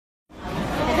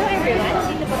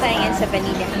sa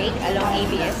vanilla cake along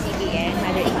ABS-CBN,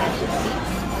 Mother Ignacio Street.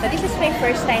 So this is my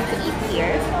first time to eat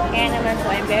here. Kaya naman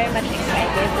po, I'm very much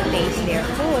excited to taste their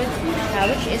food,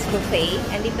 which is buffet.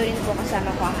 And dito rin po kasama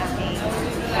ko ang aking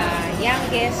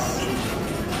youngest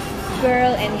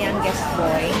girl and youngest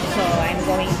boy. So I'm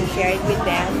going to share it with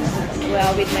them,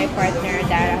 well, with my partner,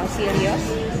 Dara Josilios,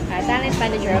 talent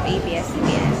manager of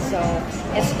ABS-CBN. So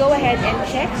let's go ahead and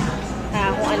check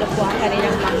kung ano po ang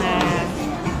kanilang mga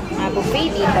buffet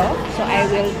dito. So I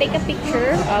will take a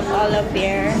picture of all of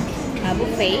their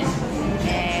buffet,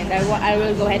 and I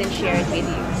will go ahead and share it with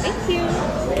you. Thank you!